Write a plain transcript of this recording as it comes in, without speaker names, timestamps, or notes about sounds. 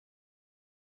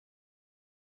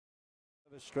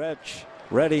Stretch,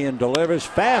 ready and delivers.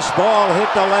 Fastball hit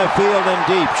the left field and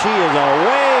deep. She is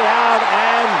away out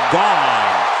and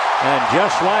gone. And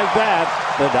just like that,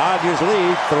 the Dodgers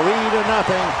lead 3-0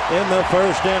 in the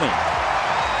first inning.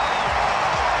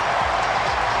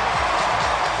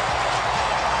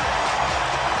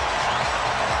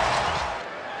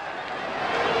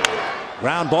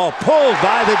 Ground ball pulled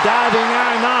by the diving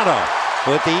Arenado.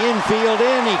 With the infield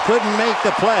in, he couldn't make the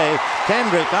play.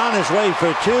 Kendrick on his way for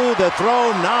two. The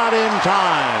throw not in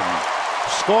time.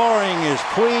 Scoring is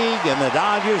Puig, and the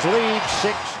Dodgers lead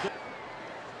 6.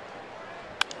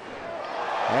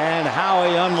 And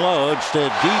Howie unloads to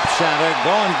deep center.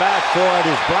 Going back for it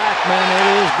is Blackman.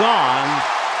 It is gone.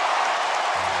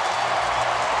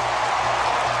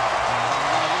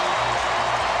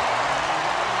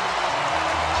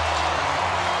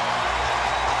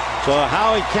 So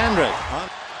Howie Kendrick.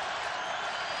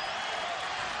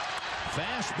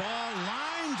 Fastball,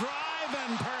 line drive,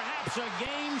 and perhaps a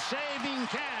game-saving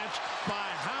catch by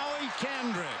Howie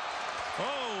Kendrick.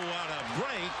 Oh, what a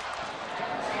break.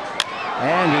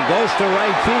 And he goes to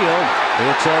right field.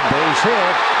 It's a base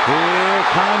hit. Here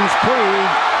comes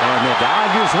Puig, and the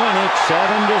Dodgers win it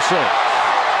 7-6.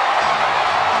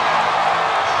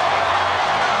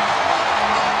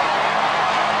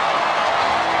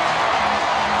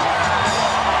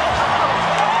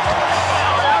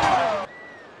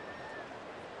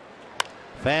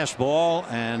 Fastball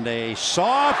and a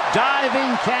soft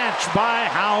diving catch by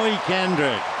Howie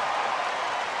Kendrick.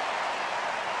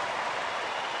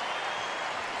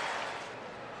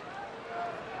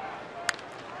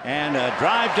 And a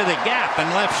drive to the gap in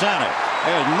left center.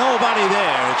 There's nobody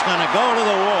there. It's going to go to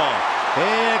the wall.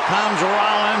 Here comes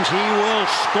Rollins. He will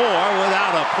score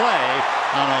without a play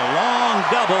on a long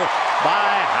double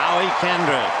by Howie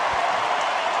Kendrick.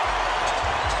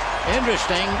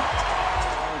 Interesting.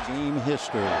 Game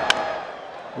history.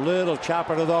 Little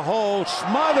chopper to the hole,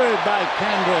 smothered by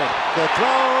Kendrick. The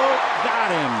throw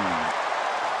got him.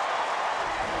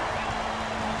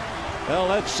 Well,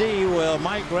 let's see. Will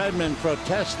Mike Redmond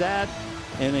protest that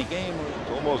in a game?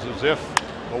 It's almost as if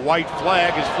the white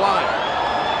flag is flying.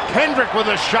 Kendrick with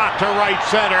a shot to right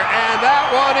center, and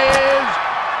that one is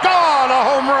gone. A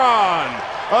home run.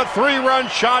 A 3-run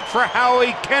shot for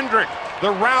Howie Kendrick. The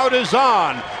route is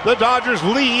on. The Dodgers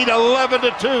lead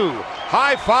 11-2.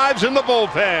 High fives in the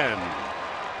bullpen.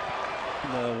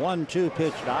 The 1-2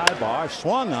 pitch to Ibar,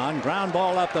 swung on, ground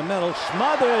ball up the middle,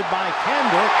 smothered by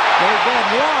Kendrick. They get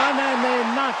one and they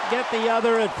not get the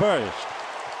other at first.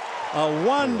 A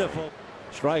wonderful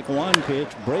strike one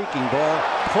pitch, breaking ball,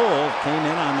 pull, came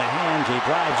in on the hands. He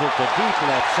drives it to deep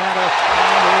left center,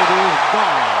 and it is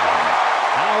gone.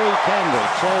 Howie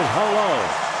Kendrick says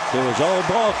hello to his old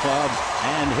ball club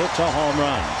and hits a home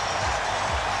run.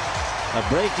 A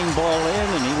breaking ball in,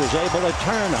 and he was able to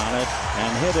turn on it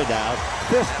and hit it out.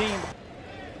 15.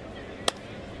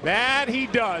 That he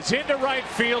does. Into right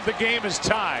field, the game is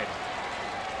tied.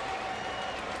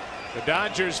 The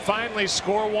Dodgers finally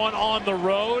score one on the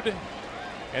road,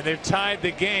 and they've tied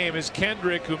the game as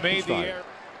Kendrick, who made the error.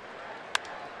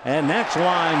 And next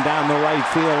line down the right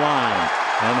field line.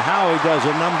 And Howie does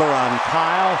a number on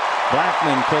Kyle.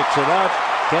 Blackman picks it up.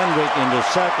 Kendrick into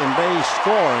second base.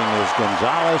 Scoring is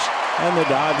Gonzalez. And the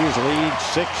Dodgers lead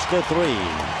 6-3.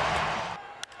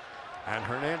 And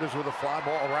Hernandez with a fly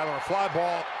ball, or rather a fly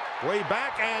ball, way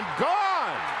back and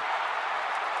gone.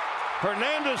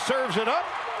 Hernandez serves it up.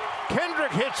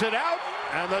 Kendrick hits it out.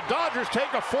 And the Dodgers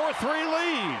take a 4-3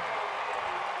 lead.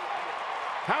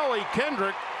 Howie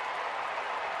Kendrick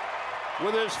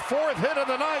with his 4th hit of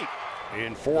the night.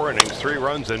 In 4 innings, 3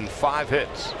 runs and 5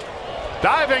 hits.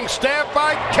 Diving stab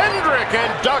by Kendrick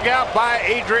and dug out by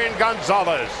Adrian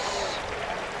Gonzalez.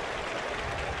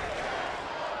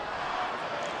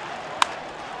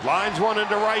 Lines one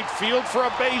into right field for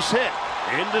a base hit.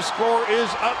 In to score is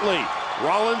Utley.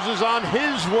 Rollins is on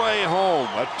his way home.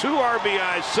 A 2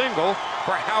 RBI single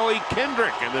for Howie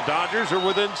Kendrick, and the Dodgers are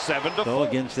within 7-4. So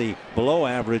against the below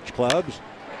average clubs,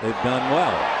 they've done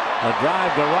well. A drive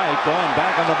to right, going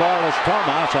back on the ball is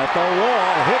Tomas at the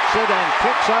wall, hits it and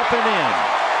kicks up and in.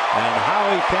 And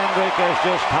Howie Kendrick has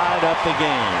just tied up the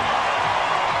game.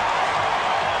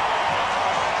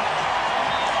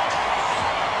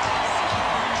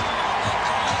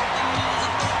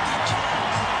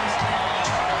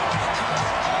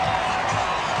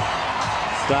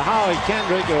 To Howie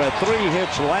Kendrick, who had 3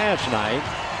 hits last night.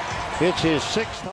 It's his 6th.